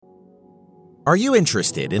Are you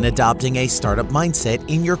interested in adopting a startup mindset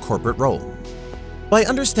in your corporate role? By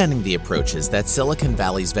understanding the approaches that Silicon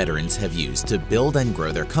Valley's veterans have used to build and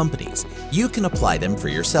grow their companies, you can apply them for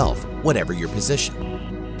yourself, whatever your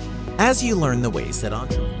position. As you learn the ways that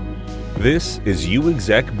This is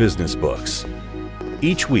UExec Business Books.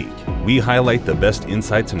 Each week, we highlight the best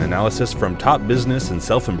insights and analysis from top business and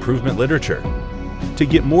self-improvement literature. To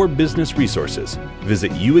get more business resources,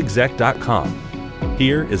 visit uexec.com.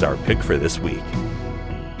 Here is our pick for this week.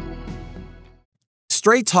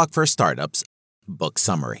 Straight Talk for Startups Book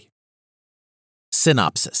Summary.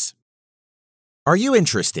 Synopsis. Are you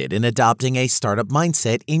interested in adopting a startup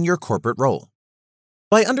mindset in your corporate role?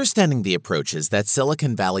 By understanding the approaches that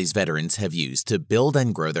Silicon Valley's veterans have used to build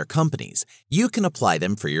and grow their companies, you can apply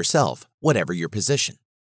them for yourself, whatever your position.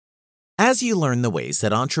 As you learn the ways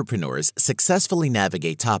that entrepreneurs successfully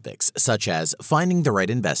navigate topics such as finding the right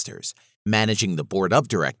investors, managing the board of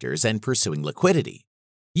directors, and pursuing liquidity,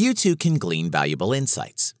 you too can glean valuable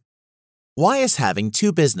insights. Why is having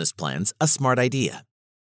two business plans a smart idea?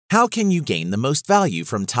 How can you gain the most value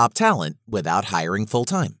from top talent without hiring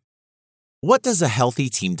full-time? What does a healthy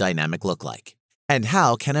team dynamic look like? And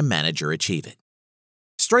how can a manager achieve it?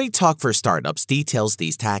 Straight Talk for Startups details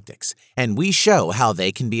these tactics, and we show how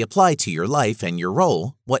they can be applied to your life and your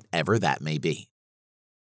role, whatever that may be.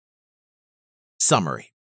 Summary.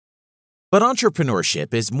 But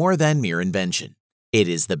entrepreneurship is more than mere invention. It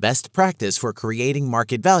is the best practice for creating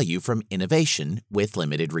market value from innovation with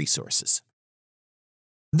limited resources.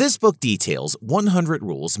 This book details 100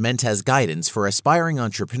 rules meant as guidance for aspiring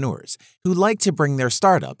entrepreneurs who like to bring their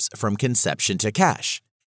startups from conception to cash,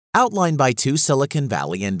 outlined by two Silicon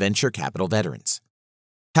Valley and venture capital veterans.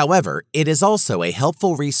 However, it is also a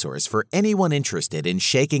helpful resource for anyone interested in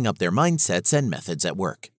shaking up their mindsets and methods at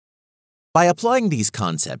work. By applying these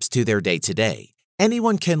concepts to their day-to-day,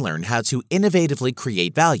 anyone can learn how to innovatively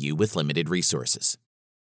create value with limited resources.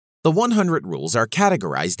 The 100 rules are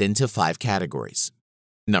categorized into 5 categories.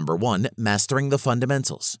 Number 1, mastering the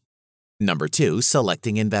fundamentals. Number 2,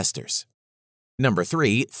 selecting investors. Number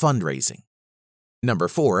 3, fundraising. Number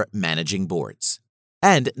 4, managing boards.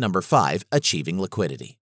 And number 5, achieving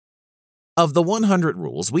liquidity. Of the 100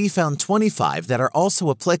 rules, we found 25 that are also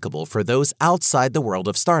applicable for those outside the world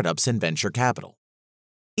of startups and venture capital.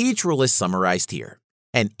 Each rule is summarized here,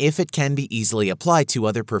 and if it can be easily applied to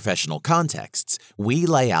other professional contexts, we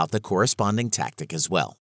lay out the corresponding tactic as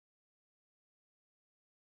well.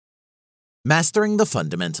 Mastering the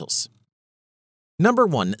fundamentals. Number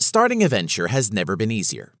 1, starting a venture has never been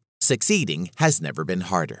easier. Succeeding has never been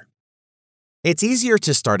harder. It's easier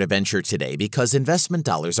to start a venture today because investment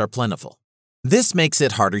dollars are plentiful. This makes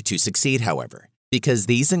it harder to succeed, however, because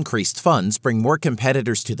these increased funds bring more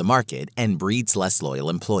competitors to the market and breeds less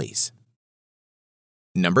loyal employees.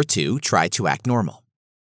 Number 2, try to act normal.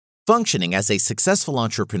 Functioning as a successful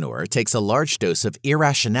entrepreneur takes a large dose of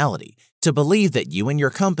irrationality to believe that you and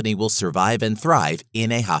your company will survive and thrive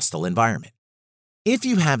in a hostile environment. If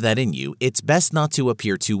you have that in you, it's best not to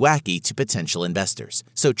appear too wacky to potential investors,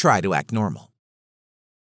 so try to act normal.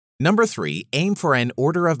 Number 3, aim for an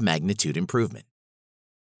order of magnitude improvement.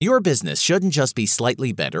 Your business shouldn't just be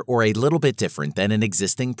slightly better or a little bit different than an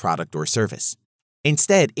existing product or service.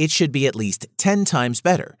 Instead, it should be at least 10 times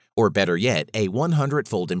better, or better yet, a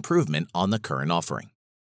 100-fold improvement on the current offering.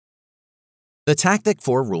 The tactic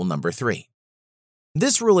for rule number 3.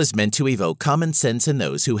 This rule is meant to evoke common sense in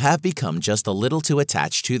those who have become just a little too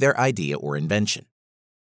attached to their idea or invention.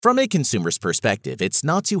 From a consumer's perspective, it's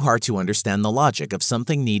not too hard to understand the logic of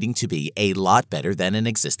something needing to be a lot better than an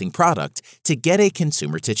existing product to get a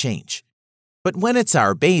consumer to change. But when it's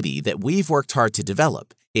our baby that we've worked hard to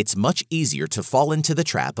develop, it's much easier to fall into the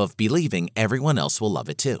trap of believing everyone else will love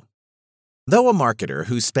it too. Though a marketer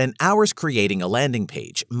who spent hours creating a landing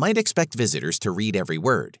page might expect visitors to read every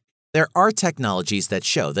word, there are technologies that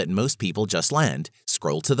show that most people just land,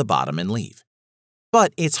 scroll to the bottom, and leave.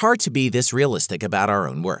 But it's hard to be this realistic about our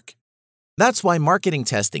own work. That's why marketing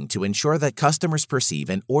testing to ensure that customers perceive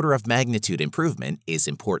an order of magnitude improvement is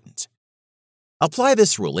important. Apply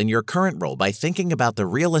this rule in your current role by thinking about the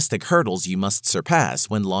realistic hurdles you must surpass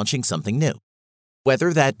when launching something new.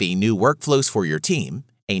 Whether that be new workflows for your team,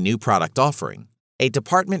 a new product offering, a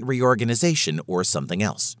department reorganization, or something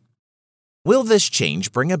else. Will this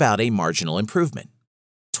change bring about a marginal improvement?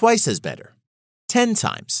 Twice as better. 10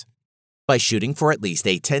 times. By shooting for at least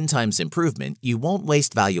a 10 times improvement, you won't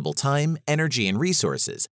waste valuable time, energy, and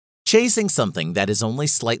resources chasing something that is only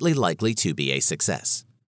slightly likely to be a success.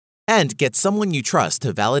 And get someone you trust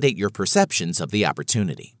to validate your perceptions of the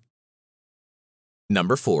opportunity.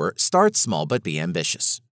 Number 4, start small but be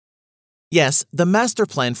ambitious. Yes, the master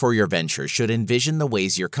plan for your venture should envision the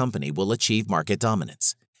ways your company will achieve market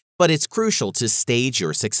dominance. But it's crucial to stage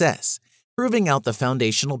your success, proving out the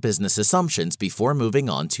foundational business assumptions before moving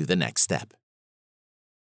on to the next step.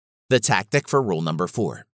 The tactic for rule number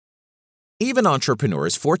 4. Even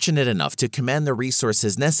entrepreneurs fortunate enough to command the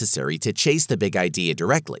resources necessary to chase the big idea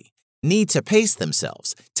directly need to pace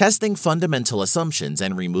themselves, testing fundamental assumptions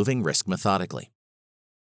and removing risk methodically.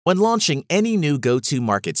 When launching any new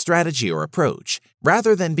go-to-market strategy or approach,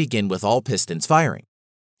 rather than begin with all pistons firing,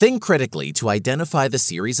 think critically to identify the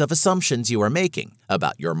series of assumptions you are making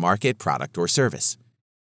about your market, product, or service.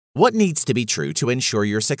 What needs to be true to ensure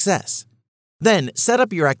your success? Then, set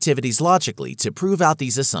up your activities logically to prove out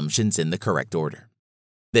these assumptions in the correct order.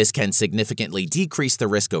 This can significantly decrease the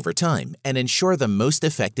risk over time and ensure the most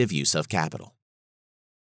effective use of capital.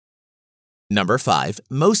 Number 5,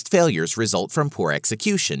 most failures result from poor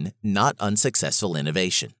execution, not unsuccessful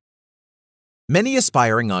innovation. Many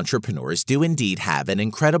aspiring entrepreneurs do indeed have an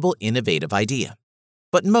incredible innovative idea,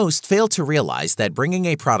 but most fail to realize that bringing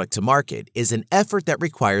a product to market is an effort that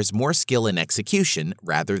requires more skill in execution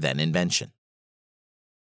rather than invention.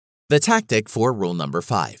 The tactic for rule number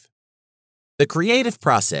 5. The creative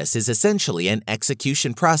process is essentially an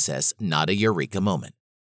execution process, not a eureka moment.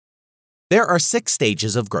 There are 6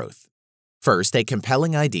 stages of growth. First, a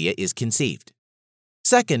compelling idea is conceived.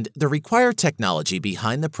 Second, the required technology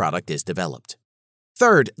behind the product is developed.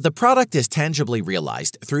 Third, the product is tangibly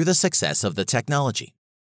realized through the success of the technology.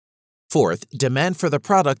 Fourth, demand for the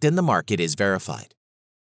product in the market is verified.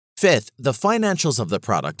 Fifth, the financials of the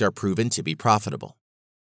product are proven to be profitable.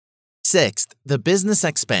 Sixth, the business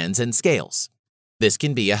expands and scales. This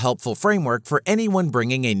can be a helpful framework for anyone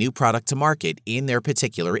bringing a new product to market in their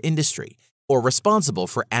particular industry or responsible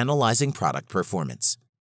for analyzing product performance.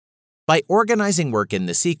 By organizing work in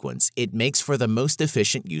this sequence, it makes for the most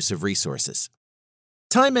efficient use of resources.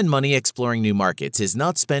 Time and money exploring new markets is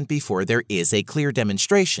not spent before there is a clear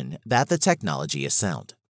demonstration that the technology is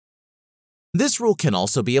sound. This rule can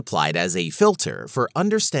also be applied as a filter for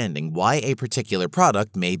understanding why a particular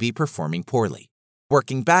product may be performing poorly,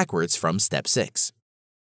 working backwards from step 6.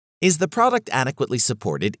 Is the product adequately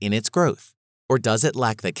supported in its growth, or does it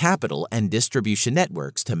lack the capital and distribution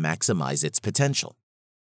networks to maximize its potential?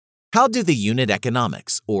 How do the unit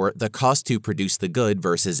economics, or the cost to produce the good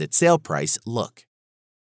versus its sale price, look?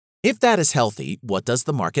 If that is healthy, what does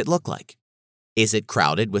the market look like? Is it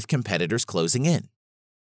crowded with competitors closing in?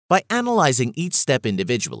 By analyzing each step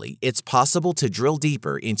individually, it's possible to drill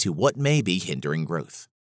deeper into what may be hindering growth.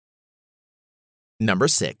 Number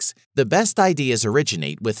 6, the best ideas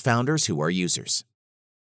originate with founders who are users.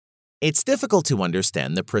 It's difficult to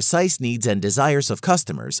understand the precise needs and desires of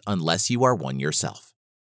customers unless you are one yourself.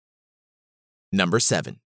 Number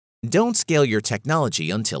 7, don't scale your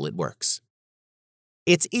technology until it works.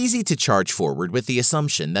 It's easy to charge forward with the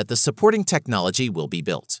assumption that the supporting technology will be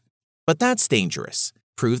built, but that's dangerous.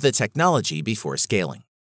 Prove the technology before scaling.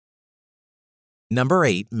 Number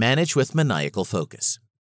 8, manage with maniacal focus.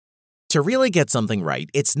 To really get something right,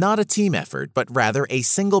 it's not a team effort, but rather a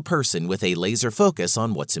single person with a laser focus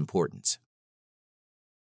on what's important.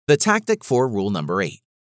 The tactic for rule number 8.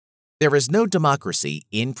 There is no democracy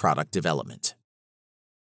in product development.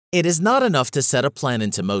 It is not enough to set a plan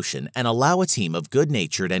into motion and allow a team of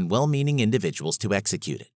good-natured and well-meaning individuals to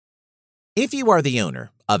execute it. If you are the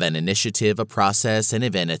owner of an initiative, a process, an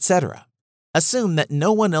event, etc., assume that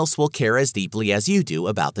no one else will care as deeply as you do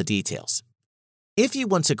about the details. If you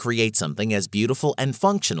want to create something as beautiful and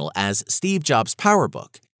functional as Steve Jobs'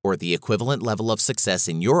 PowerBook or the equivalent level of success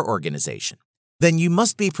in your organization, then you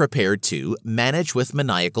must be prepared to manage with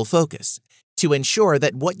maniacal focus to ensure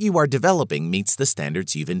that what you are developing meets the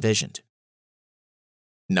standards you've envisioned.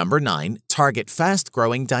 Number 9, target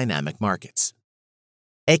fast-growing dynamic markets.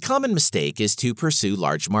 A common mistake is to pursue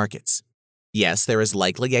large markets. Yes, there is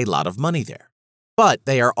likely a lot of money there, but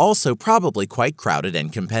they are also probably quite crowded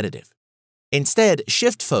and competitive. Instead,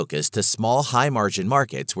 shift focus to small, high-margin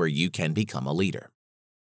markets where you can become a leader.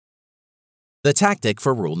 The tactic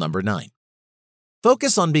for rule number 9.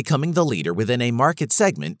 Focus on becoming the leader within a market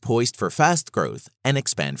segment poised for fast growth and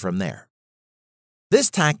expand from there.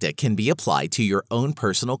 This tactic can be applied to your own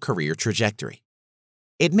personal career trajectory.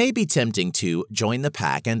 It may be tempting to join the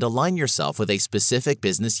pack and align yourself with a specific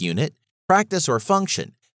business unit, practice, or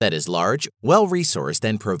function that is large, well-resourced,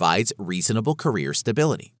 and provides reasonable career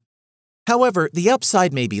stability. However, the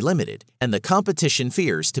upside may be limited, and the competition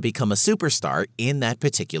fears to become a superstar in that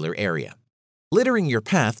particular area, littering your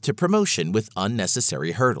path to promotion with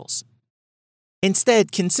unnecessary hurdles.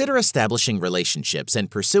 Instead, consider establishing relationships and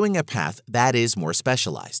pursuing a path that is more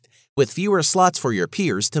specialized, with fewer slots for your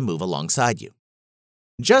peers to move alongside you.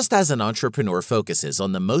 Just as an entrepreneur focuses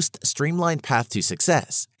on the most streamlined path to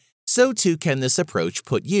success, so too can this approach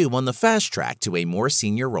put you on the fast track to a more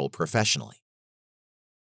senior role professionally.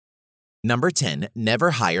 Number 10,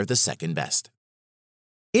 never hire the second best.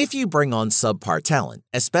 If you bring on subpar talent,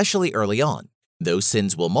 especially early on, those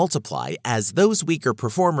sins will multiply as those weaker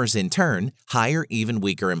performers in turn hire even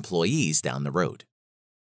weaker employees down the road.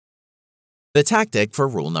 The tactic for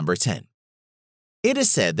rule number 10. It is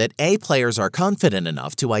said that A players are confident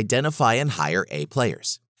enough to identify and hire A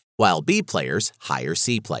players, while B players hire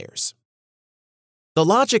C players. The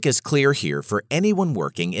logic is clear here for anyone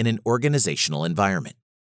working in an organizational environment.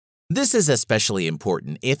 This is especially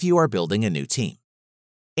important if you are building a new team.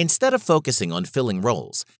 Instead of focusing on filling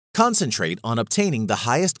roles, concentrate on obtaining the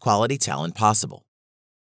highest quality talent possible.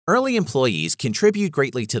 Early employees contribute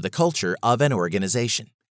greatly to the culture of an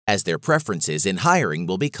organization, as their preferences in hiring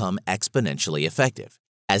will become exponentially effective,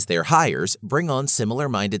 as their hires bring on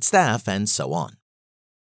similar-minded staff and so on.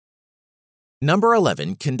 Number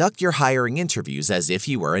 11, conduct your hiring interviews as if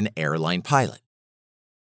you were an airline pilot.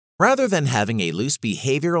 Rather than having a loose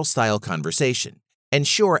behavioral-style conversation,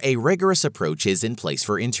 ensure a rigorous approach is in place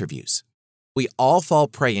for interviews. We all fall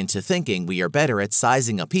prey into thinking we are better at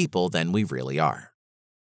sizing up people than we really are.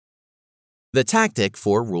 The tactic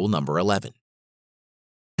for rule number 11.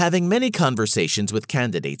 Having many conversations with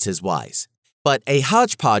candidates is wise, but a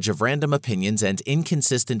hodgepodge of random opinions and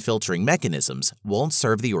inconsistent filtering mechanisms won't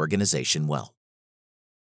serve the organization well.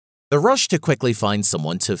 The rush to quickly find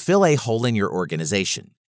someone to fill a hole in your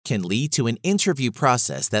organization can lead to an interview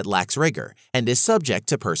process that lacks rigor and is subject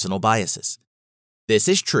to personal biases. This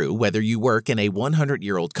is true whether you work in a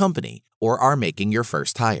 100-year-old company or are making your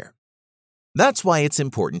first hire. That's why it's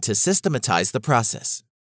important to systematize the process.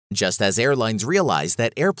 Just as airlines realized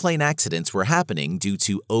that airplane accidents were happening due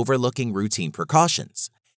to overlooking routine precautions,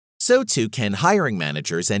 so too can hiring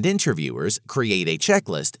managers and interviewers create a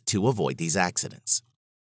checklist to avoid these accidents.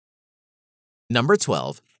 Number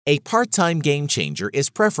 12, a part-time game changer is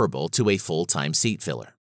preferable to a full-time seat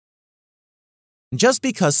filler. Just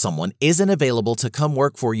because someone isn't available to come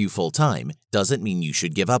work for you full-time doesn't mean you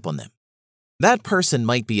should give up on them. That person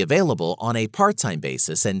might be available on a part-time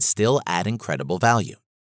basis and still add incredible value.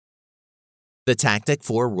 The tactic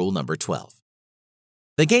for rule number 12.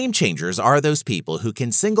 The game changers are those people who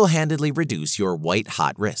can single-handedly reduce your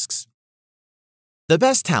white-hot risks. The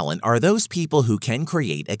best talent are those people who can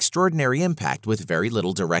create extraordinary impact with very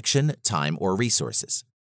little direction, time, or resources.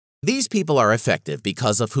 These people are effective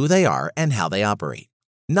because of who they are and how they operate,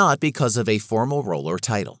 not because of a formal role or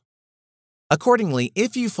title. Accordingly,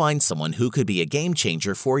 if you find someone who could be a game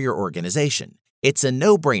changer for your organization, it's a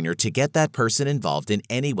no-brainer to get that person involved in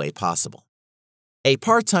any way possible. A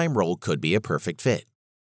part-time role could be a perfect fit.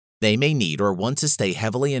 They may need or want to stay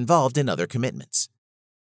heavily involved in other commitments.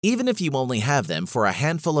 Even if you only have them for a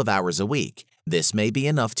handful of hours a week, this may be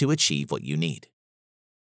enough to achieve what you need.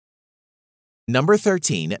 Number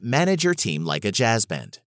 13, manage your team like a jazz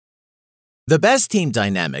band. The best team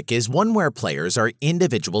dynamic is one where players are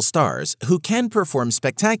individual stars who can perform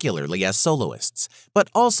spectacularly as soloists, but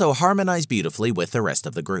also harmonize beautifully with the rest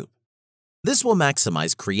of the group. This will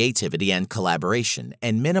maximize creativity and collaboration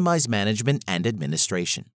and minimize management and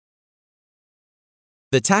administration.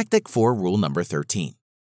 The tactic for rule number 13.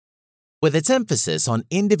 With its emphasis on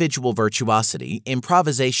individual virtuosity,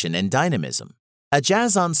 improvisation, and dynamism, a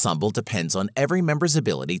jazz ensemble depends on every member's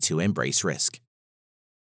ability to embrace risk.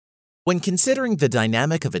 When considering the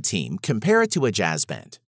dynamic of a team, compare it to a jazz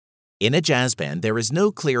band. In a jazz band, there is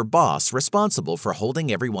no clear boss responsible for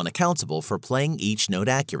holding everyone accountable for playing each note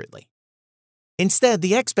accurately. Instead,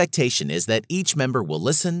 the expectation is that each member will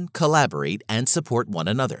listen, collaborate, and support one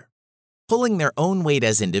another, pulling their own weight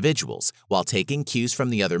as individuals while taking cues from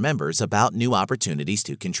the other members about new opportunities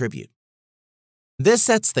to contribute. This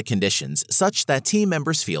sets the conditions such that team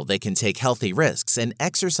members feel they can take healthy risks and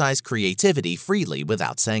exercise creativity freely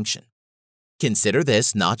without sanction. Consider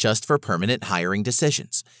this not just for permanent hiring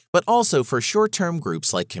decisions, but also for short-term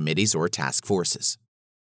groups like committees or task forces.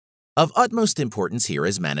 Of utmost importance here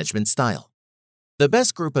is management style. The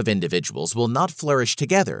best group of individuals will not flourish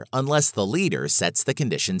together unless the leader sets the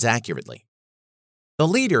conditions accurately. The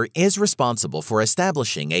leader is responsible for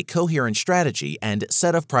establishing a coherent strategy and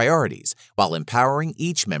set of priorities while empowering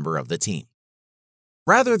each member of the team.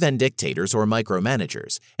 Rather than dictators or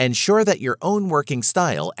micromanagers, ensure that your own working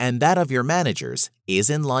style and that of your managers is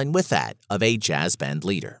in line with that of a jazz band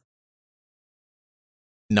leader.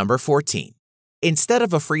 Number 14. Instead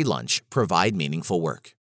of a free lunch, provide meaningful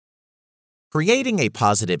work. Creating a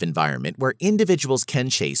positive environment where individuals can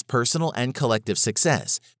chase personal and collective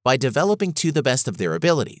success by developing to the best of their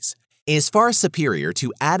abilities is far superior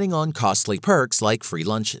to adding on costly perks like free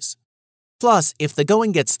lunches. Plus, if the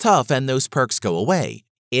going gets tough and those perks go away,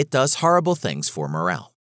 it does horrible things for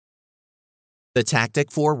morale. The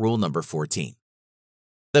tactic for rule number 14.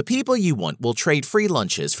 The people you want will trade free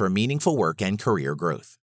lunches for meaningful work and career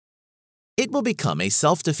growth. It will become a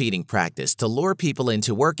self-defeating practice to lure people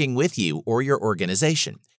into working with you or your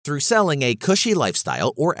organization through selling a cushy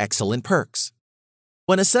lifestyle or excellent perks.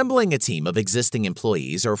 When assembling a team of existing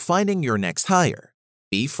employees or finding your next hire,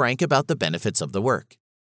 be frank about the benefits of the work,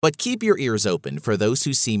 but keep your ears open for those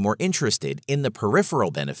who seem more interested in the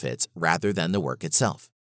peripheral benefits rather than the work itself.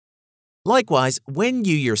 Likewise, when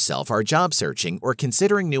you yourself are job searching or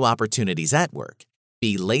considering new opportunities at work,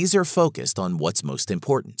 be laser-focused on what's most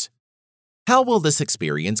important. How will this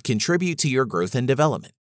experience contribute to your growth and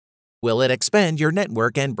development? Will it expand your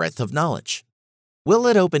network and breadth of knowledge? Will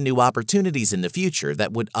it open new opportunities in the future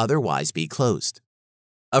that would otherwise be closed?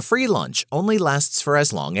 A free lunch only lasts for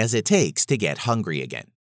as long as it takes to get hungry again.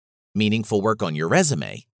 Meaningful work on your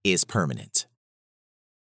resume is permanent.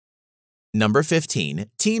 Number 15,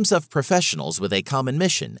 teams of professionals with a common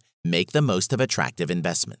mission make the most of attractive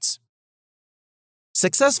investments.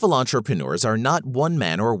 Successful entrepreneurs are not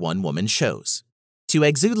one-man or one-woman shows. To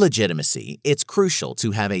exude legitimacy, it's crucial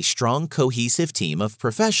to have a strong, cohesive team of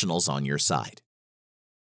professionals on your side.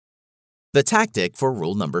 The tactic for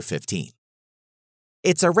rule number 15.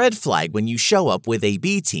 It's a red flag when you show up with a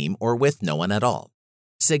B team or with no one at all,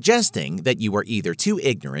 suggesting that you are either too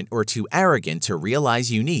ignorant or too arrogant to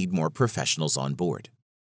realize you need more professionals on board.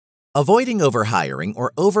 Avoiding overhiring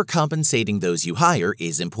or overcompensating those you hire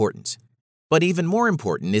is important. But even more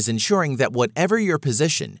important is ensuring that whatever your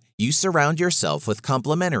position, you surround yourself with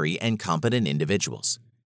complementary and competent individuals.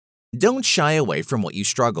 Don't shy away from what you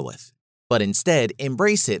struggle with, but instead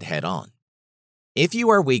embrace it head-on. If you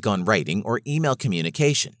are weak on writing or email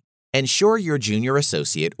communication, ensure your junior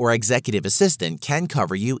associate or executive assistant can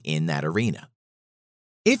cover you in that arena.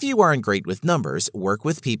 If you aren't great with numbers, work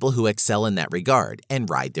with people who excel in that regard and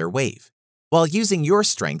ride their wave, while using your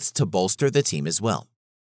strengths to bolster the team as well.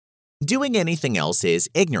 Doing anything else is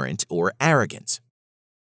ignorant or arrogant.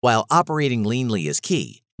 While operating leanly is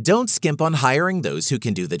key, don't skimp on hiring those who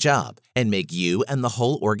can do the job and make you and the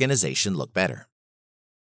whole organization look better.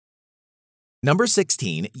 Number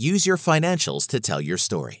 16, use your financials to tell your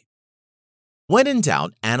story. When in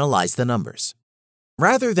doubt, analyze the numbers.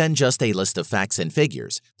 Rather than just a list of facts and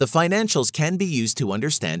figures, the financials can be used to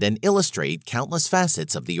understand and illustrate countless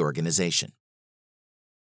facets of the organization.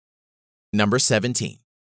 Number 17.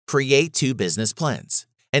 Create 2 business plans,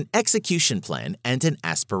 an execution plan and an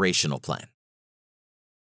aspirational plan.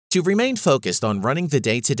 To remain focused on running the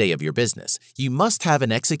day-to-day of your business, you must have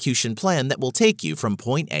an execution plan that will take you from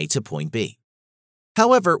point A to point B.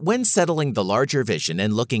 However, when settling the larger vision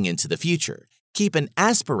and looking into the future, keep an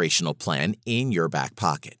aspirational plan in your back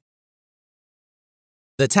pocket.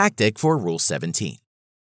 The tactic for Rule 17.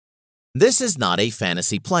 This is not a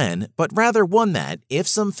fantasy plan, but rather one that, if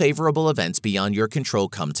some favorable events beyond your control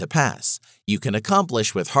come to pass, you can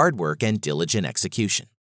accomplish with hard work and diligent execution.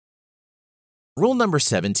 Rule number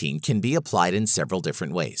 17 can be applied in several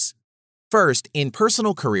different ways. First, in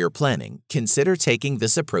personal career planning, consider taking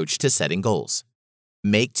this approach to setting goals.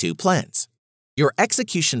 Make 2 plans. Your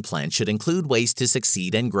execution plan should include ways to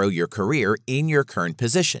succeed and grow your career in your current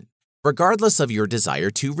position, regardless of your desire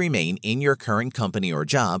to remain in your current company or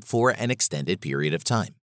job for an extended period of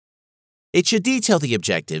time. It should detail the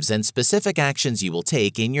objectives and specific actions you will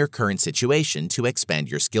take in your current situation to expand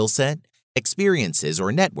your skill set, experiences,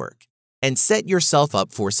 or network, and set yourself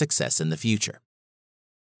up for success in the future.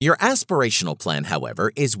 Your aspirational plan,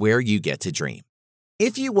 however, is where you get to dream.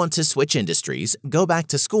 If you want to switch industries, go back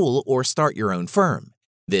to school, or start your own firm,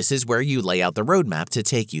 this is where you lay out the roadmap to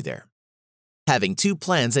take you there. Having 2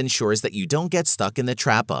 plans ensures that you don't get stuck in the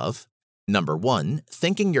trap of, number 1,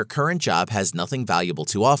 thinking your current job has nothing valuable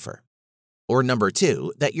to offer, or number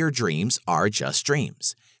 2, that your dreams are just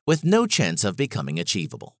dreams, with no chance of becoming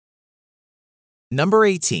achievable. Number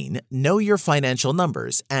 18, know your financial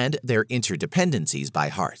numbers and their interdependencies by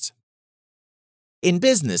heart. In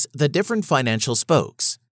business, the different financial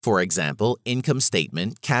spokes, for example, income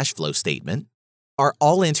statement, cash flow statement, are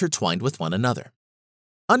all intertwined with one another.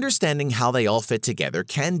 Understanding how they all fit together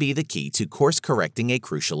can be the key to course-correcting a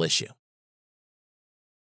crucial issue.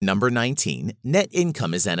 Number 19, net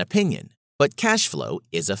income is an opinion, but cash flow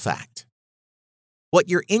is a fact. What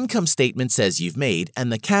your income statement says you've made and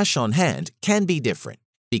the cash on hand can be different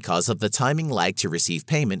because of the timing lag to receive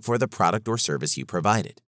payment for the product or service you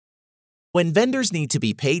provided. When vendors need to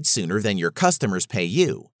be paid sooner than your customers pay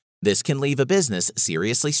you, this can leave a business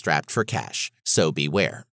seriously strapped for cash, so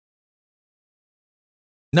beware.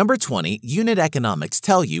 Number 20, unit economics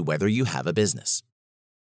tell you whether you have a business.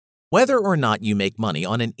 Whether or not you make money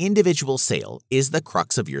on an individual sale is the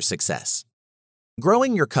crux of your success.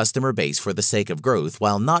 Growing your customer base for the sake of growth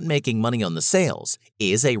while not making money on the sales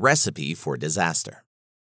is a recipe for disaster.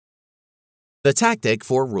 The tactic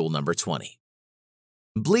for rule number 20.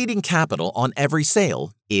 Bleeding capital on every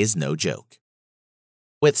sale is no joke.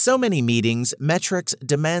 With so many meetings, metrics,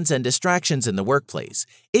 demands, and distractions in the workplace,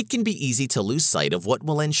 it can be easy to lose sight of what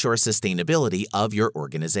will ensure sustainability of your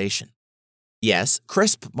organization. Yes,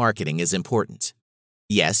 crisp marketing is important.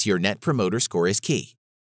 Yes, your Net Promoter Score is key.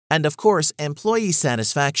 And of course, employee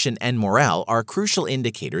satisfaction and morale are crucial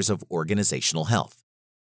indicators of organizational health.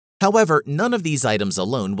 However, none of these items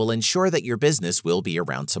alone will ensure that your business will be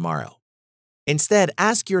around tomorrow. Instead,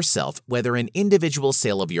 ask yourself whether an individual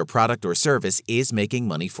sale of your product or service is making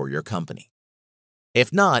money for your company.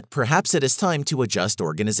 If not, perhaps it is time to adjust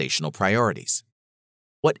organizational priorities.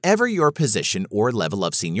 Whatever your position or level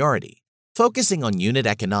of seniority, focusing on unit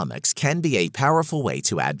economics can be a powerful way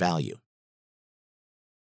to add value.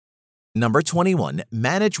 Number 21,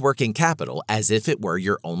 manage working capital as if it were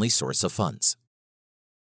your only source of funds.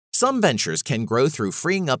 Some ventures can grow through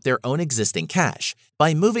freeing up their own existing cash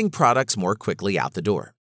by moving products more quickly out the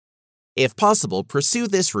door. If possible, pursue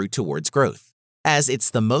this route towards growth, as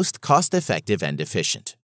it's the most cost-effective and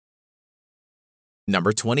efficient.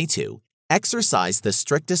 Number 22, exercise the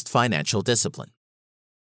strictest financial discipline.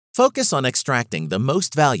 Focus on extracting the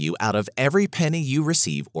most value out of every penny you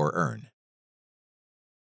receive or earn.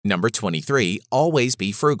 Number 23, always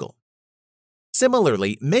be frugal.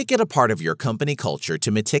 Similarly, make it a part of your company culture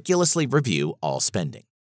to meticulously review all spending.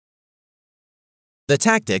 The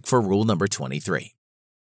tactic for rule number 23.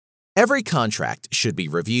 Every contract should be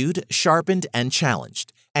reviewed, sharpened, and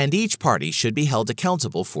challenged, and each party should be held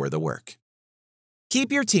accountable for the work.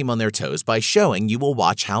 Keep your team on their toes by showing you will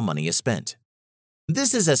watch how money is spent.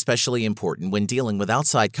 This is especially important when dealing with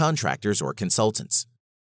outside contractors or consultants.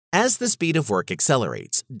 As the speed of work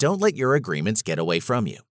accelerates, don't let your agreements get away from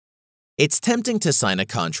you. It's tempting to sign a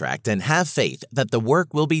contract and have faith that the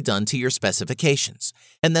work will be done to your specifications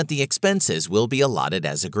and that the expenses will be allotted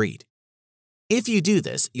as agreed. If you do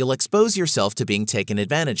this, you'll expose yourself to being taken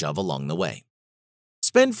advantage of along the way.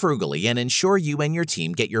 Spend frugally and ensure you and your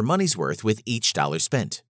team get your money's worth with each dollar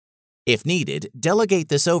spent. If needed, delegate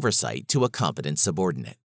this oversight to a competent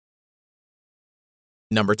subordinate.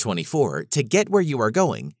 Number 24, to get where you are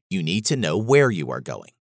going, you need to know where you are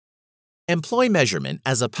going. Employ measurement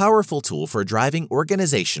as a powerful tool for driving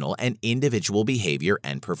organizational and individual behavior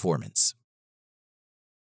and performance.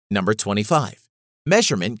 Number 25.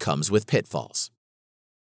 Measurement comes with pitfalls.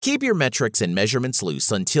 Keep your metrics and measurements loose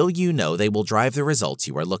until you know they will drive the results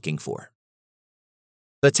you are looking for.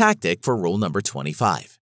 The tactic for rule number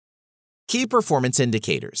 25. Key performance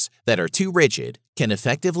indicators that are too rigid can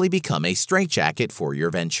effectively become a straitjacket for your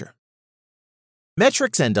venture.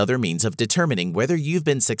 Metrics and other means of determining whether you've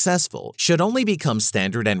been successful should only become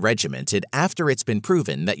standard and regimented after it's been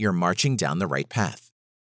proven that you're marching down the right path.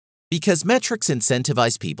 Because metrics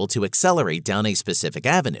incentivize people to accelerate down a specific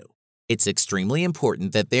avenue, it's extremely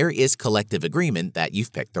important that there is collective agreement that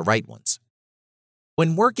you've picked the right ones.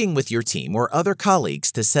 When working with your team or other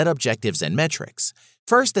colleagues to set objectives and metrics,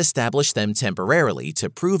 first establish them temporarily to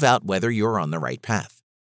prove out whether you're on the right path.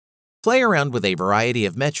 Play around with a variety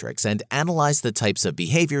of metrics and analyze the types of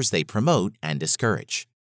behaviors they promote and discourage.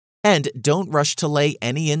 And don't rush to lay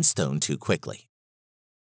any in stone too quickly.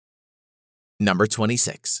 Number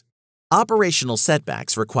 26. Operational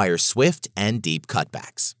setbacks require swift and deep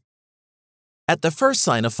cutbacks. At the first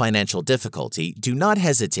sign of financial difficulty, do not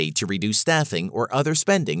hesitate to reduce staffing or other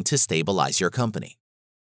spending to stabilize your company.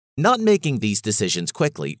 Not making these decisions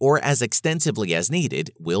quickly or as extensively as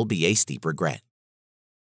needed will be a steep regret.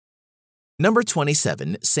 Number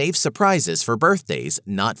 27, save surprises for birthdays,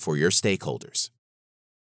 not for your stakeholders.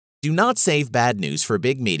 Do not save bad news for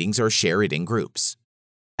big meetings or share it in groups.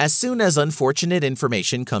 As soon as unfortunate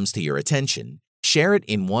information comes to your attention, share it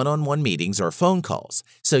in one-on-one meetings or phone calls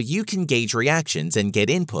so you can gauge reactions and get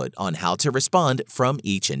input on how to respond from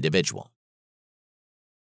each individual.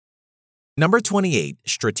 Number 28,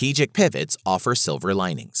 strategic pivots offer silver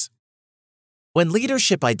linings. When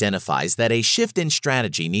leadership identifies that a shift in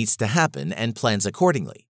strategy needs to happen and plans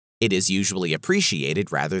accordingly, it is usually appreciated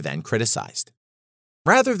rather than criticized.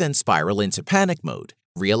 Rather than spiral into panic mode,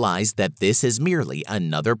 realize that this is merely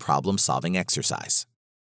another problem-solving exercise.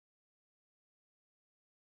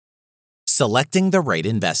 Selecting the right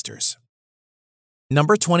investors.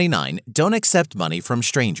 Number 29, don't accept money from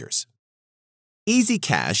strangers. Easy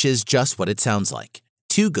cash is just what it sounds like,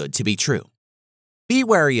 too good to be true. Be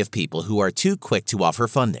wary of people who are too quick to offer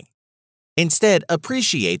funding. Instead,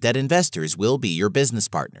 appreciate that investors will be your business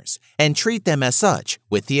partners and treat them as such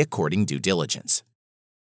with the according due diligence.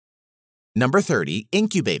 Number 30,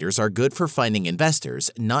 incubators are good for finding investors,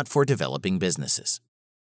 not for developing businesses.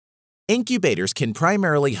 Incubators can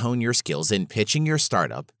primarily hone your skills in pitching your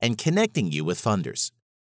startup and connecting you with funders.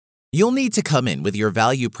 You'll need to come in with your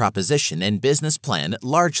value proposition and business plan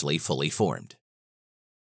largely fully formed.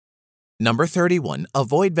 Number 31,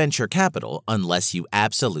 avoid venture capital unless you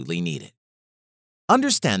absolutely need it.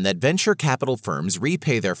 Understand that venture capital firms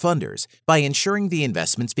repay their funders by ensuring the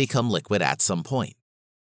investments become liquid at some point.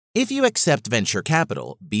 If you accept venture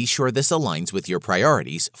capital, be sure this aligns with your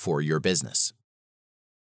priorities for your business.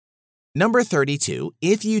 Number 32,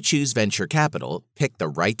 if you choose venture capital, pick the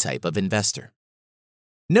right type of investor.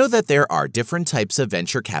 Know that there are different types of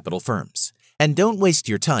venture capital firms, and don't waste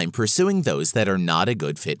your time pursuing those that are not a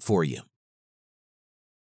good fit for you.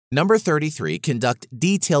 Number 33, conduct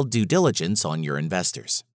detailed due diligence on your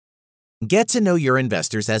investors. Get to know your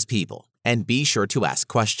investors as people, and be sure to ask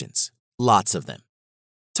questions, lots of them.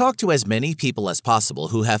 Talk to as many people as possible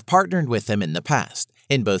who have partnered with them in the past,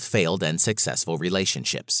 in both failed and successful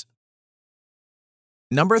relationships.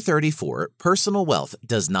 Number 34, personal wealth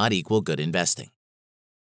does not equal good investing.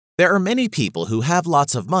 There are many people who have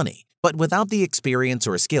lots of money, but without the experience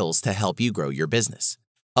or skills to help you grow your business.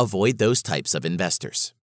 Avoid those types of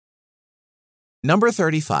investors. Number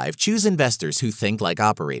 35, choose investors who think like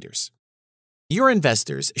operators. Your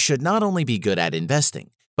investors should not only be good at investing,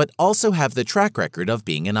 but also have the track record of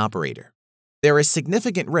being an operator. There is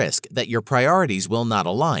significant risk that your priorities will not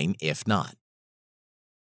align if not.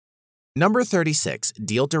 Number 36,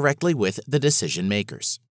 deal directly with the decision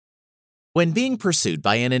makers. When being pursued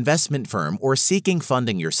by an investment firm or seeking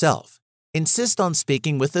funding yourself, insist on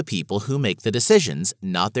speaking with the people who make the decisions,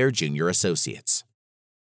 not their junior associates.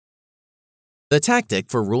 The tactic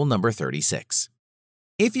for rule number 36.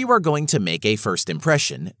 If you are going to make a first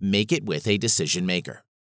impression, make it with a decision maker.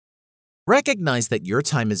 Recognize that your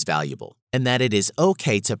time is valuable and that it is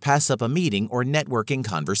okay to pass up a meeting or networking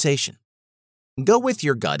conversation. Go with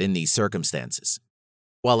your gut in these circumstances.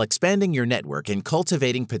 While expanding your network and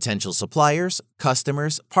cultivating potential suppliers,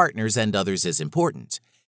 customers, partners, and others is important,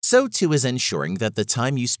 so too is ensuring that the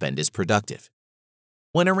time you spend is productive.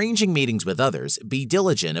 When arranging meetings with others, be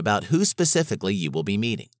diligent about who specifically you will be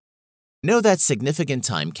meeting. Know that significant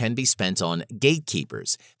time can be spent on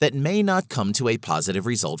gatekeepers that may not come to a positive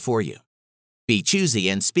result for you. Be choosy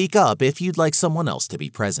and speak up if you'd like someone else to be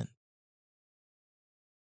present.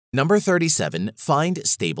 Number 37, find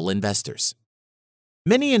stable investors.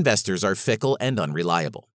 Many investors are fickle and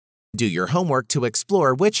unreliable. Do your homework to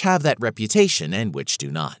explore which have that reputation and which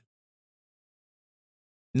do not.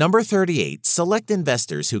 Number 38, select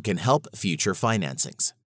investors who can help future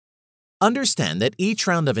financings. Understand that each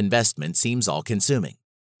round of investment seems all-consuming,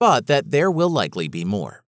 but that there will likely be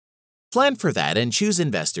more. Plan for that and choose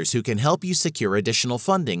investors who can help you secure additional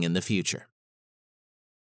funding in the future.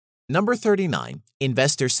 Number 39,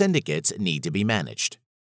 investor syndicates need to be managed.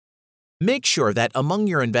 Make sure that among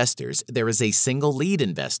your investors there is a single lead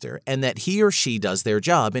investor and that he or she does their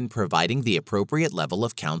job in providing the appropriate level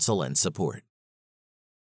of counsel and support.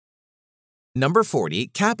 Number 40,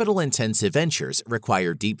 capital-intensive ventures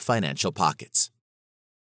require deep financial pockets.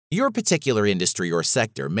 Your particular industry or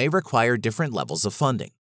sector may require different levels of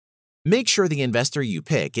funding. Make sure the investor you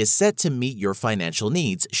pick is set to meet your financial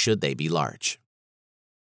needs should they be large.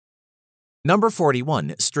 Number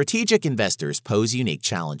 41, strategic investors pose unique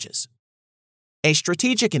challenges. A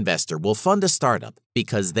strategic investor will fund a startup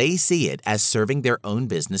because they see it as serving their own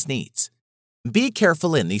business needs. Be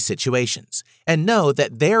careful in these situations and know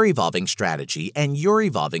that their evolving strategy and your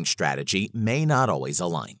evolving strategy may not always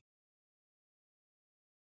align.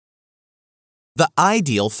 The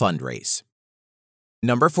ideal fundraise.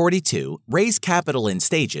 Number 42, raise capital in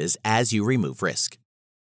stages as you remove risk.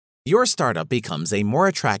 Your startup becomes a more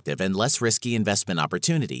attractive and less risky investment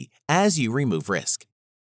opportunity as you remove risk.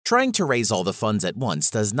 Trying to raise all the funds at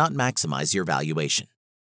once does not maximize your valuation.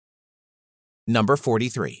 Number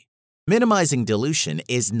 43. Minimizing dilution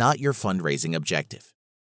is not your fundraising objective.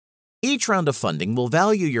 Each round of funding will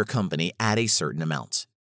value your company at a certain amount.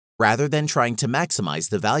 Rather than trying to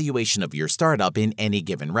maximize the valuation of your startup in any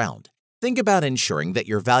given round, think about ensuring that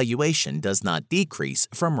your valuation does not decrease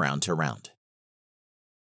from round to round.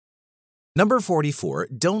 Number 44.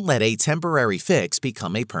 Don't let a temporary fix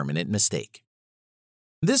become a permanent mistake.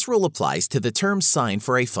 This rule applies to the terms signed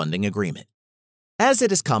for a funding agreement. As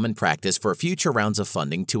it is common practice for future rounds of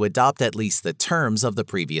funding to adopt at least the terms of the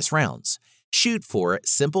previous rounds, shoot for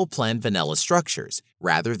simple plan vanilla structures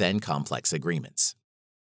rather than complex agreements.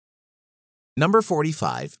 Number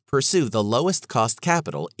 45, pursue the lowest cost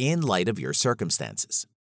capital in light of your circumstances.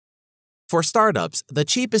 For startups, the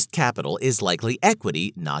cheapest capital is likely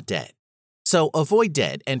equity, not debt. So avoid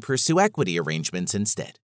debt and pursue equity arrangements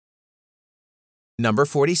instead. Number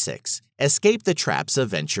 46, escape the traps of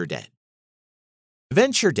venture debt.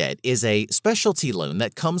 Venture debt is a specialty loan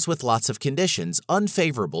that comes with lots of conditions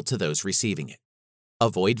unfavorable to those receiving it.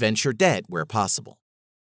 Avoid venture debt where possible.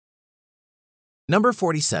 Number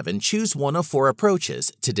 47, choose one of 4 approaches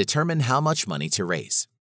to determine how much money to raise.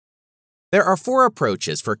 There are 4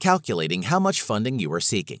 approaches for calculating how much funding you are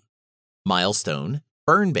seeking: milestone,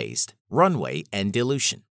 burn-based, runway, and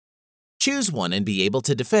dilution. Choose one and be able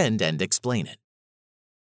to defend and explain it.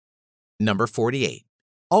 Number 48,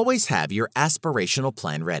 always have your aspirational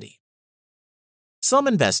plan ready. Some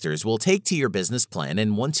investors will take to your business plan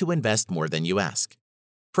and want to invest more than you ask.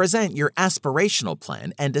 Present your aspirational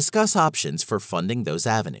plan and discuss options for funding those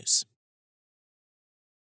avenues.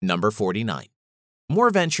 Number 49. More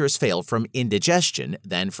ventures fail from indigestion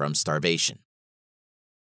than from starvation.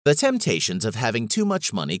 The temptations of having too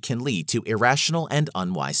much money can lead to irrational and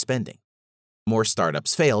unwise spending. More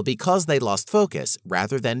startups fail because they lost focus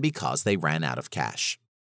rather than because they ran out of cash.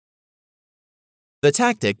 The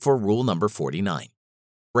tactic for rule number 49.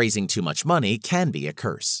 Raising too much money can be a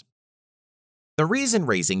curse. The reason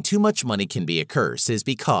raising too much money can be a curse is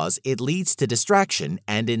because it leads to distraction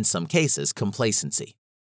and, in some cases, complacency.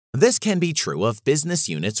 This can be true of business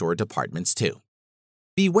units or departments too.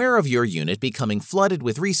 Beware of your unit becoming flooded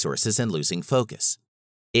with resources and losing focus.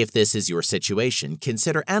 If this is your situation,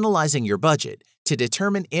 consider analyzing your budget to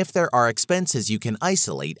determine if there are expenses you can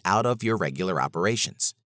isolate out of your regular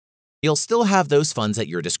operations. You'll still have those funds at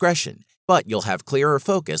your discretion, but you'll have clearer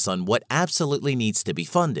focus on what absolutely needs to be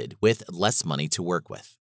funded with less money to work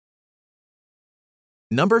with.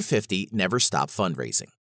 Number 50, never stop fundraising.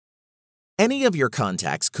 Any of your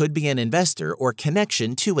contacts could be an investor or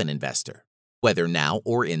connection to an investor, whether now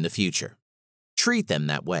or in the future. Treat them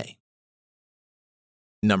that way.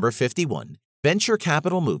 Number 51, venture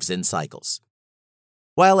capital moves in cycles.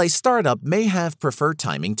 While a startup may have preferred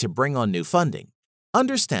timing to bring on new funding,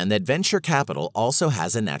 understand that venture capital also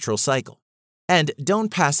has a natural cycle, and don't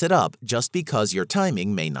pass it up just because your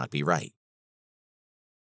timing may not be right.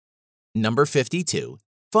 Number 52,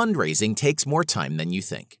 fundraising takes more time than you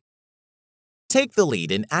think. Take the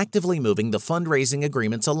lead in actively moving the fundraising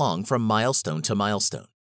agreements along from milestone to milestone,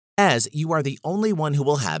 as you are the only one who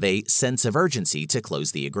will have a sense of urgency to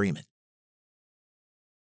close the agreement.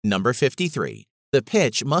 Number 53, the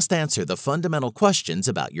pitch must answer the fundamental questions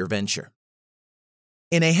about your venture.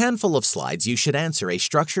 In a handful of slides, you should answer a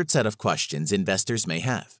structured set of questions investors may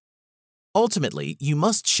have. Ultimately, you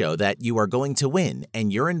must show that you are going to win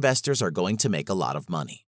and your investors are going to make a lot of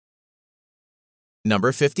money.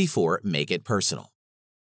 Number 54, make it personal.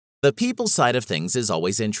 The people side of things is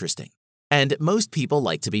always interesting, and most people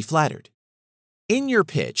like to be flattered. In your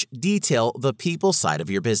pitch, detail the people side of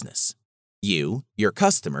your business: you, your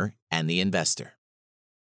customer, and the investor.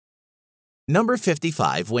 Number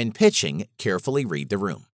 55, when pitching, carefully read the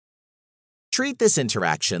room. Treat this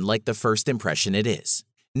interaction like the first impression it is,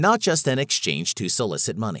 not just an exchange to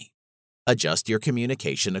solicit money. Adjust your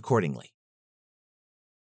communication accordingly.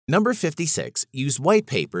 Number 56, use white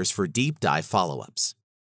papers for deep dive follow-ups.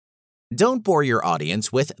 Don't bore your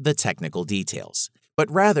audience with the technical details,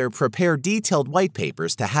 but rather prepare detailed white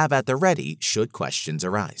papers to have at the ready should questions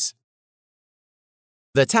arise.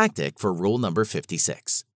 The tactic for rule number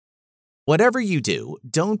 56. Whatever you do,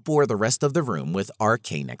 don't bore the rest of the room with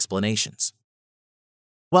arcane explanations.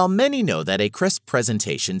 While many know that a crisp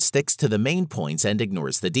presentation sticks to the main points and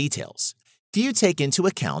ignores the details, few take into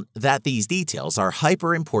account that these details are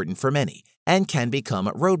hyper-important for many and can become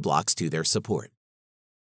roadblocks to their support.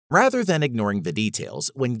 Rather than ignoring the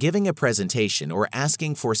details when giving a presentation or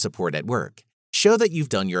asking for support at work, show that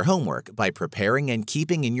you've done your homework by preparing and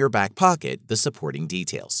keeping in your back pocket the supporting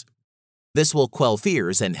details. This will quell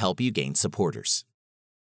fears and help you gain supporters.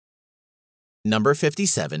 Number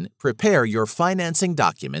 57, prepare your financing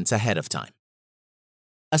documents ahead of time.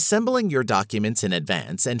 Assembling your documents in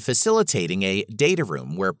advance and facilitating a data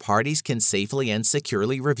room where parties can safely and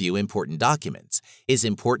securely review important documents is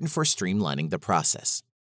important for streamlining the process.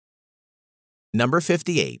 Number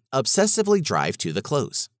 58, obsessively drive to the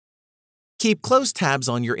close. Keep close tabs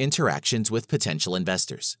on your interactions with potential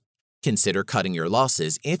investors. Consider cutting your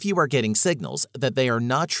losses if you are getting signals that they are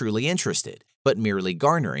not truly interested, but merely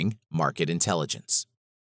garnering market intelligence.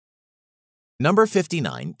 Number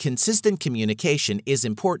 59, consistent communication is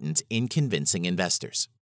important in convincing investors.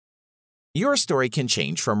 Your story can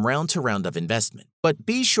change from round to round of investment, but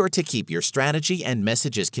be sure to keep your strategy and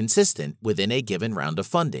messages consistent within a given round of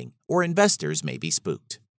funding, or investors may be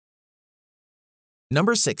spooked.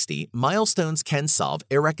 Number 60, milestones can solve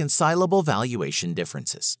irreconcilable valuation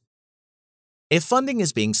differences. If funding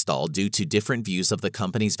is being stalled due to different views of the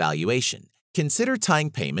company's valuation, consider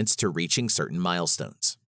tying payments to reaching certain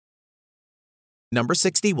milestones. Number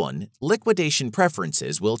 61, liquidation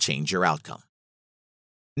preferences will change your outcome.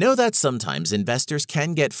 Know that sometimes investors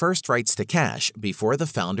can get first rights to cash before the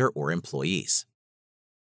founder or employees.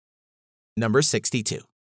 Number 62,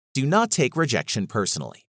 do not take rejection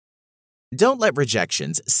personally. Don't let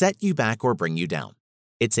rejections set you back or bring you down.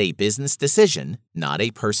 It's a business decision, not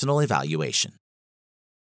a personal evaluation.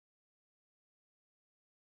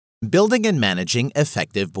 Building and managing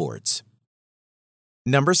effective boards.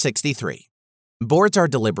 Number 63, boards are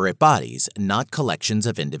deliberate bodies, not collections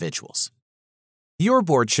of individuals. Your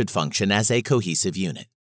board should function as a cohesive unit.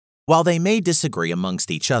 While they may disagree amongst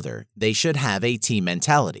each other, they should have a team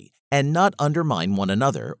mentality and not undermine one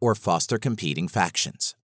another or foster competing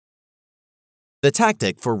factions. The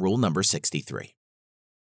tactic for rule number 63.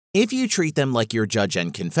 If you treat them like your judge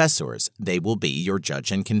and confessors, they will be your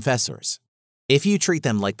judge and confessors. If you treat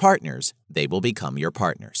them like partners, they will become your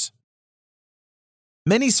partners.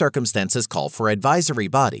 Many circumstances call for advisory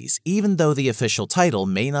bodies, even though the official title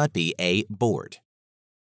may not be a board.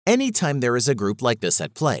 Anytime there is a group like this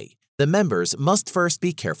at play, the members must first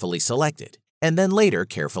be carefully selected, and then later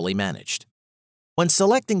carefully managed. When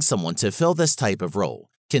selecting someone to fill this type of role,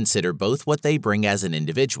 consider both what they bring as an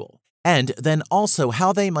individual, and then also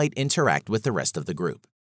how they might interact with the rest of the group.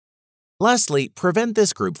 Lastly, prevent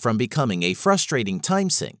this group from becoming a frustrating time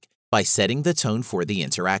sink by setting the tone for the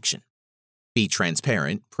interaction. Be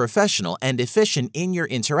transparent, professional, and efficient in your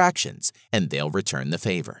interactions, and they'll return the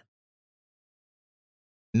favor.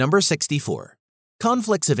 Number 64.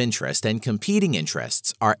 Conflicts of interest and competing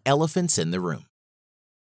interests are elephants in the room.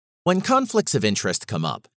 When conflicts of interest come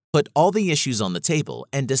up, put all the issues on the table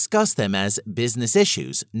and discuss them as business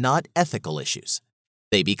issues, not ethical issues.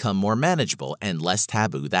 They become more manageable and less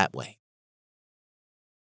taboo that way.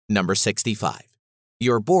 Number 65.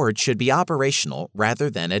 Your board should be operational rather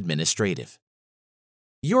than administrative.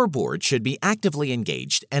 Your board should be actively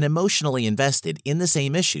engaged and emotionally invested in the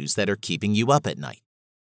same issues that are keeping you up at night.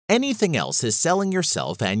 Anything else is selling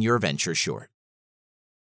yourself and your venture short.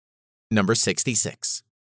 Number 66.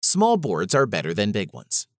 Small boards are better than big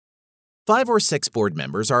ones. 5 or 6 board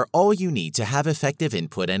members are all you need to have effective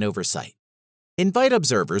input and oversight. Invite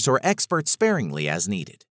observers or experts sparingly as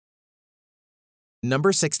needed.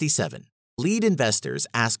 Number 67. Lead investors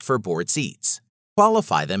ask for board seats.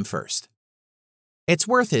 Qualify them first. It's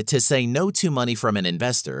worth it to say no to money from an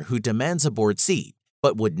investor who demands a board seat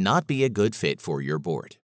but would not be a good fit for your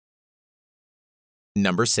board.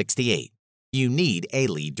 Number 68. You need a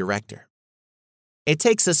lead director. It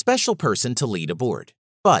takes a special person to lead a board,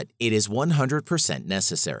 but it is 100%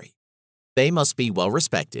 necessary. They must be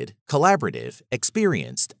well-respected, collaborative,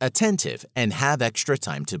 experienced, attentive, and have extra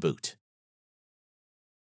time to boot.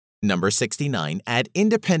 Number 69. Add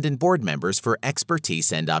independent board members for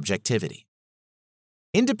expertise and objectivity.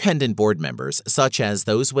 Independent board members, such as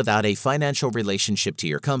those without a financial relationship to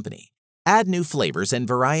your company, add new flavors and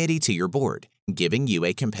variety to your board, giving you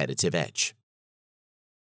a competitive edge.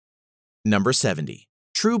 Number 70.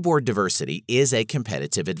 True board diversity is a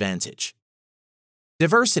competitive advantage.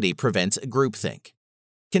 Diversity prevents groupthink.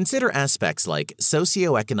 Consider aspects like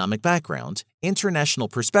socioeconomic background, international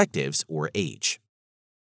perspectives, or age.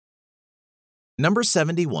 Number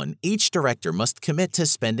 71. Each director must commit to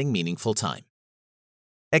spending meaningful time.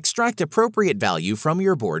 Extract appropriate value from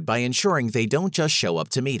your board by ensuring they don't just show up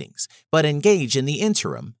to meetings, but engage in the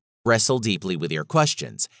interim, wrestle deeply with your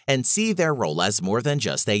questions, and see their role as more than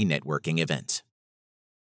just a networking event.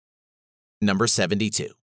 Number 72.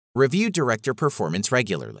 Review director performance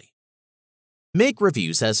regularly. Make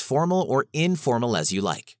reviews as formal or informal as you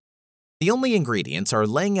like. The only ingredients are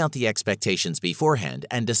laying out the expectations beforehand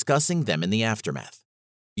and discussing them in the aftermath.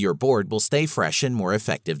 Your board will stay fresh and more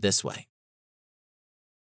effective this way.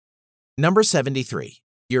 Number 73.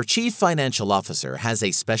 Your chief financial officer has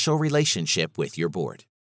a special relationship with your board.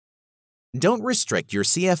 Don't restrict your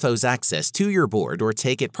CFO's access to your board or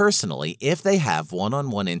take it personally if they have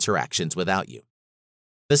one-on-one interactions without you.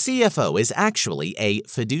 The CFO is actually a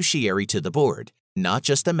fiduciary to the board, not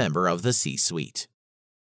just a member of the C-suite.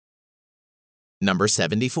 Number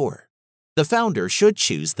 74. The founder should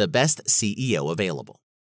choose the best CEO available.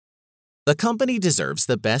 The company deserves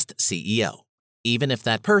the best CEO. even if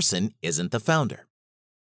that person isn't the founder.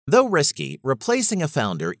 Though risky, replacing a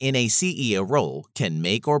founder in a CEO role can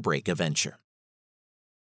make or break a venture.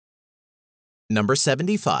 Number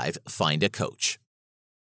 75, find a coach.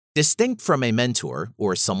 Distinct from a mentor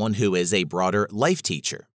or someone who is a broader life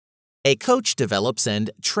teacher, a coach develops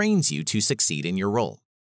and trains you to succeed in your role.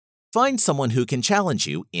 Find someone who can challenge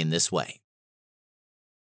you in this way.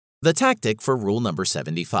 The tactic for rule number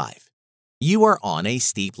 75. You are on a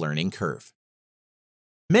steep learning curve.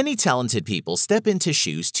 Many talented people step into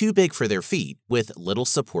shoes too big for their feet with little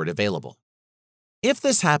support available. If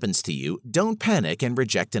this happens to you, don't panic and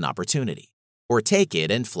reject an opportunity, or take it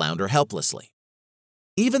and flounder helplessly.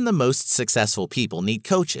 Even the most successful people need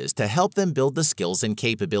coaches to help them build the skills and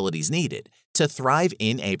capabilities needed to thrive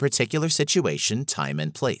in a particular situation, time,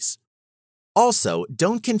 and place. Also,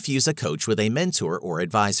 don't confuse a coach with a mentor or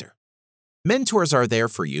advisor. Mentors are there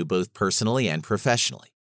for you both personally and professionally,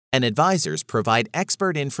 and advisors provide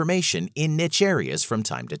expert information in niche areas from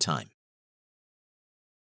time to time.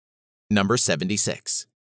 Number 76.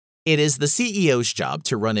 It is the CEO's job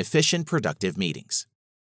to run efficient, productive meetings.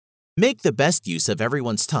 Make the best use of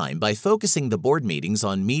everyone's time by focusing the board meetings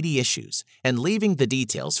on meaty issues and leaving the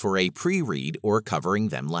details for a pre-read or covering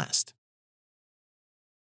them last.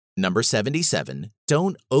 Number 77.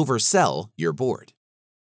 Don't oversell your board.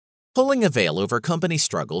 Pulling a veil over company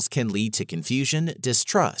struggles can lead to confusion,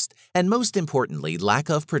 distrust, and most importantly, lack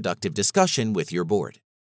of productive discussion with your board.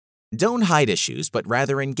 Don't hide issues, but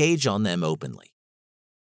rather engage on them openly.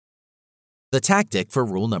 The tactic for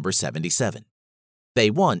rule number 77. They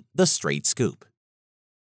want the straight scoop.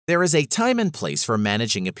 There is a time and place for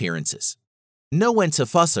managing appearances. Know when to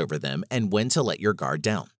fuss over them and when to let your guard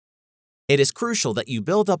down. It is crucial that you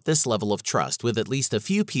build up this level of trust with at least a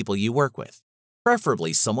few people you work with,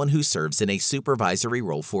 preferably someone who serves in a supervisory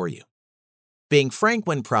role for you. Being frank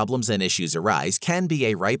when problems and issues arise can be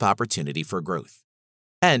a ripe opportunity for growth.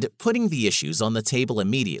 And putting the issues on the table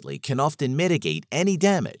immediately can often mitigate any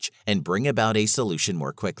damage and bring about a solution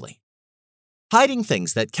more quickly. Hiding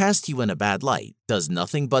things that cast you in a bad light does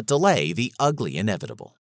nothing but delay the ugly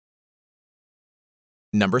inevitable.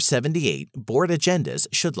 Number 78, board agendas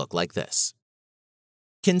should look like this.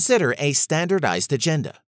 Consider a standardized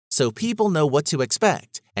agenda so people know what to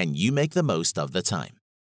expect and you make the most of the time.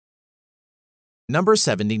 Number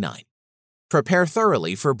 79, prepare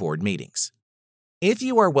thoroughly for board meetings. If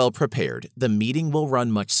you are well prepared, the meeting will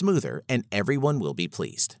run much smoother and everyone will be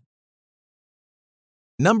pleased.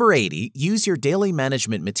 Number 80, use your daily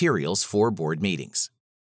management materials for board meetings.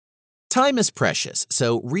 Time is precious,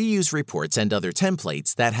 so reuse reports and other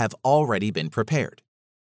templates that have already been prepared.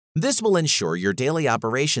 This will ensure your daily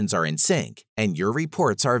operations are in sync and your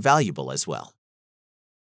reports are valuable as well.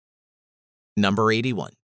 Number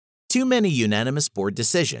 81, too many unanimous board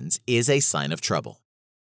decisions is a sign of trouble.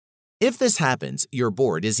 If this happens, your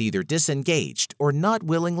board is either disengaged or not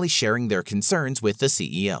willingly sharing their concerns with the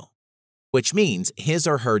CEO, which means his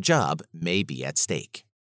or her job may be at stake.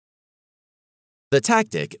 The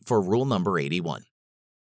tactic for rule number 81.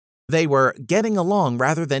 They were getting along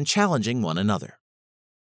rather than challenging one another.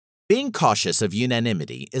 Being cautious of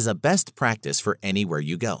unanimity is a best practice for anywhere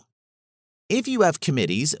you go. If you have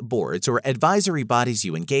committees, boards, or advisory bodies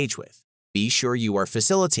you engage with, be sure you are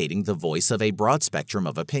facilitating the voice of a broad spectrum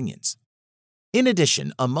of opinions. In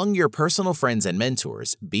addition, among your personal friends and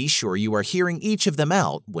mentors, be sure you are hearing each of them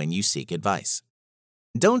out when you seek advice.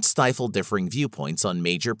 Don't stifle differing viewpoints on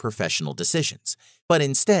major professional decisions, but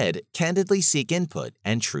instead candidly seek input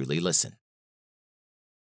and truly listen.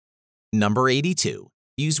 Number 82.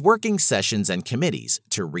 Use working sessions and committees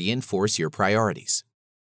to reinforce your priorities.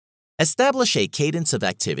 Establish a cadence of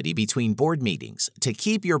activity between board meetings to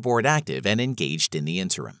keep your board active and engaged in the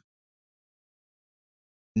interim.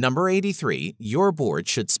 Number 83. Your board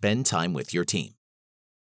should spend time with your team.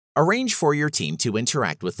 Arrange for your team to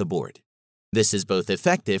interact with the board. This is both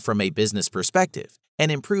effective from a business perspective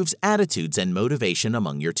and improves attitudes and motivation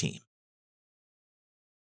among your team.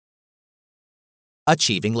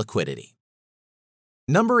 Achieving liquidity.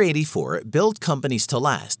 Number 84. Build companies to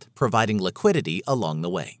last, providing liquidity along the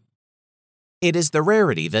way. It is the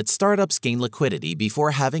rarity that startups gain liquidity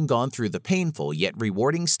before having gone through the painful yet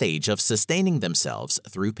rewarding stage of sustaining themselves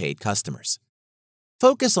through paid customers.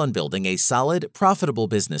 Focus on building a solid, profitable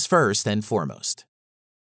business first and foremost.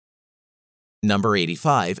 Number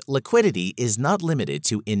 85. Liquidity is not limited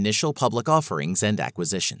to initial public offerings and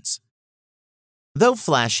acquisitions. Though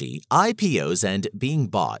flashy, IPOs and being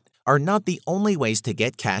bought are not the only ways to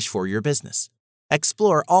get cash for your business.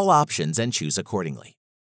 Explore all options and choose accordingly.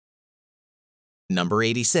 Number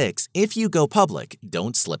 86. If you go public,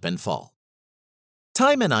 don't slip and fall.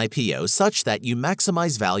 Time an IPO such that you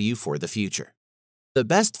maximize value for the future. The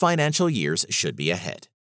best financial years should be ahead.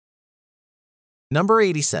 Number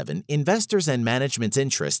 87. Investors and management's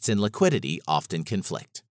interests in liquidity often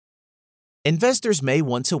conflict. Investors may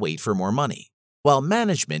want to wait for more money, while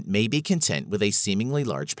management may be content with a seemingly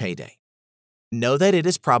large payday. Know that it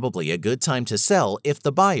is probably a good time to sell if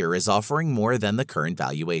the buyer is offering more than the current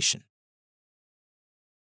valuation.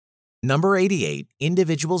 Number 88.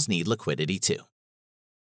 Individuals need liquidity too.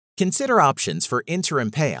 Consider options for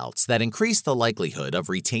interim payouts that increase the likelihood of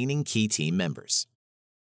retaining key team members.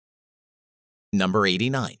 Number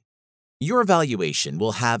 89. Your valuation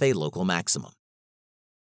will have a local maximum.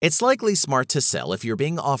 It's likely smart to sell if you're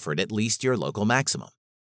being offered at least your local maximum,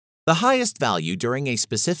 the highest value during a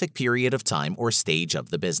specific period of time or stage of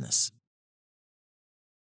the business.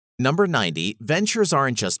 Number 90. Ventures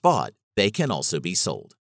aren't just bought, they can also be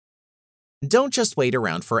sold. Don't just wait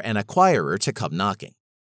around for an acquirer to come knocking.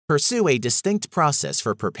 Pursue a distinct process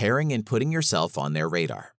for preparing and putting yourself on their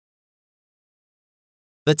radar.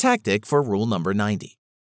 The tactic for rule number 90.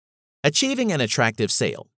 Achieving an attractive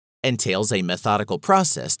sale entails a methodical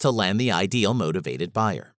process to land the ideal motivated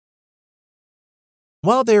buyer.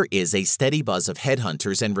 While there is a steady buzz of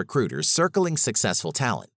headhunters and recruiters circling successful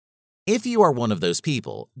talent, if you are one of those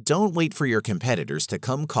people, don't wait for your competitors to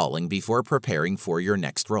come calling before preparing for your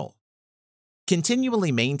next role.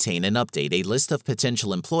 Continually maintain and update a list of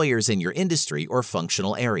potential employers in your industry or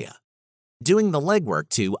functional area, doing the legwork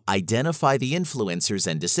to identify the influencers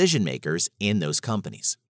and decision-makers in those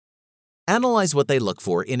companies. Analyze what they look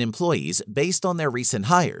for in employees based on their recent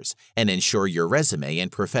hires and ensure your resume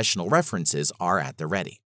and professional references are at the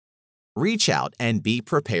ready. Reach out and be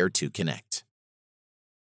prepared to connect.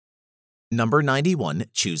 Number 91.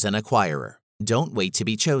 Choose an acquirer. Don't wait to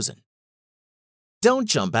be chosen. Don't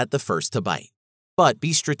jump at the first to bite, but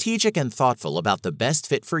be strategic and thoughtful about the best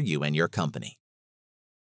fit for you and your company.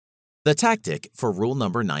 The tactic for rule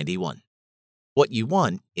number 91. What you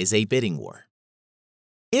want is a bidding war.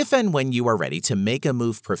 If and when you are ready to make a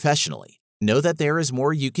move professionally, know that there is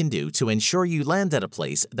more you can do to ensure you land at a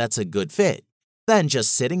place that's a good fit than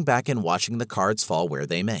just sitting back and watching the cards fall where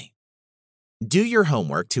they may. Do your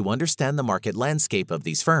homework to understand the market landscape of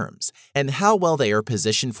these firms and how well they are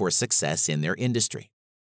positioned for success in their industry.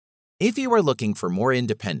 If you are looking for more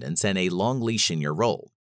independence and a long leash in your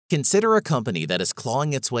role, consider a company that is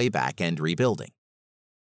clawing its way back and rebuilding.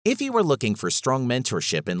 If you are looking for strong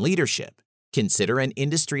mentorship and leadership, consider an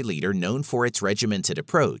industry leader known for its regimented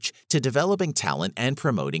approach to developing talent and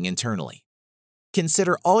promoting internally.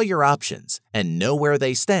 Consider all your options and know where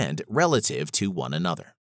they stand relative to one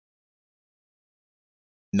another.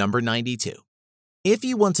 Number 92. If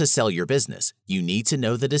you want to sell your business, you need to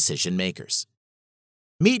know the decision makers.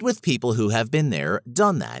 Meet with people who have been there,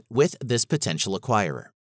 done that with this potential acquirer.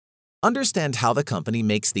 Understand how the company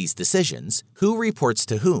makes these decisions, who reports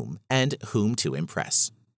to whom, and whom to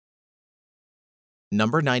impress.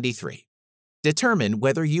 Number 93. Determine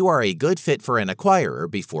whether you are a good fit for an acquirer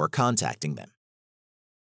before contacting them.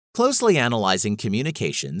 Closely analyzing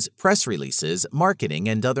communications, press releases, marketing,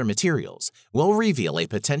 and other materials will reveal a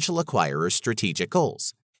potential acquirer's strategic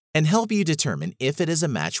goals and help you determine if it is a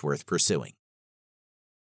match worth pursuing.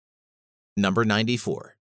 Number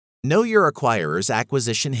 94. Know your acquirer's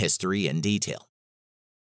acquisition history in detail.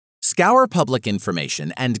 Scour public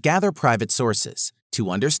information and gather private sources to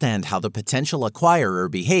understand how the potential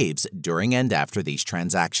acquirer behaves during and after these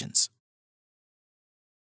transactions.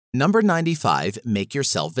 Number 95. Make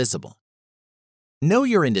yourself visible. Know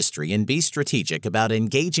your industry and be strategic about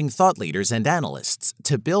engaging thought leaders and analysts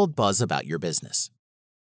to build buzz about your business.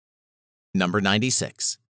 Number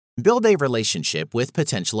 96. Build a relationship with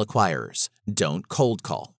potential acquirers. Don't cold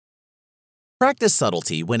call. Practice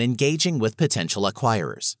subtlety when engaging with potential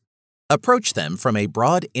acquirers. Approach them from a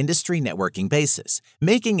broad industry networking basis,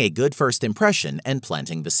 making a good first impression and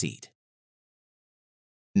planting the seed.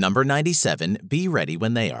 Number 97. Be ready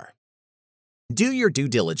when they are. Do your due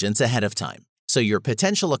diligence ahead of time, so your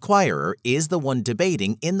potential acquirer is the one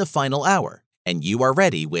debating in the final hour, and you are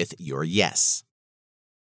ready with your yes.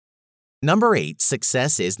 Number 8.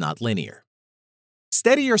 Success is not linear.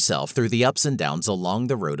 Steady yourself through the ups and downs along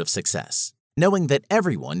the road of success, knowing that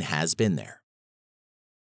everyone has been there.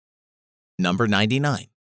 Number 99.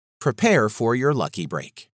 Prepare for your lucky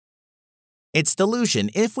break. It's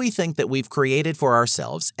delusion if we think that we've created for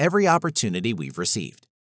ourselves every opportunity we've received.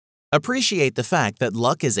 Appreciate the fact that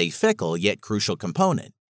luck is a fickle yet crucial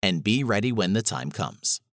component, and be ready when the time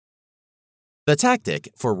comes. The tactic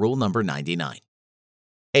for rule number 99.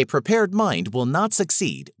 A prepared mind will not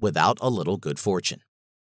succeed without a little good fortune.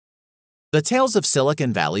 The tales of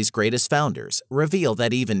Silicon Valley's greatest founders reveal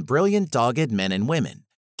that even brilliant, dogged men and women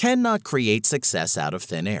cannot create success out of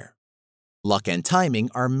thin air. Luck and timing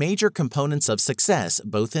are major components of success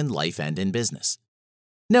both in life and in business.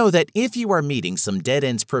 Know that if you are meeting some dead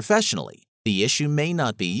ends professionally, the issue may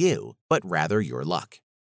not be you, but rather your luck.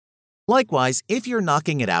 Likewise, if you're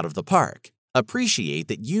knocking it out of the park, appreciate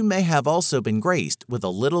that you may have also been graced with a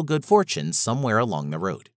little good fortune somewhere along the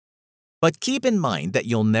road. But keep in mind that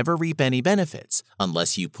you'll never reap any benefits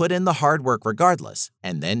unless you put in the hard work regardless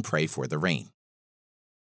and then pray for the rain.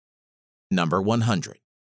 Number 100.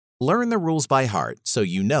 Learn the rules by heart so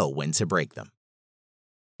you know when to break them.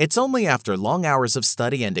 It's only after long hours of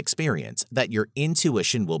study and experience that your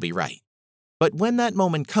intuition will be right. But when that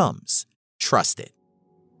moment comes, trust it.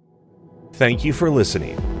 Thank you for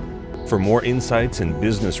listening. For more insights and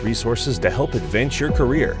business resources to help advance your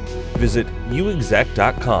career, visit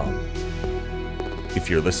youexec.com. If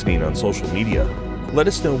you're listening on social media, let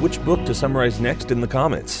us know which book to summarize next in the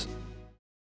comments.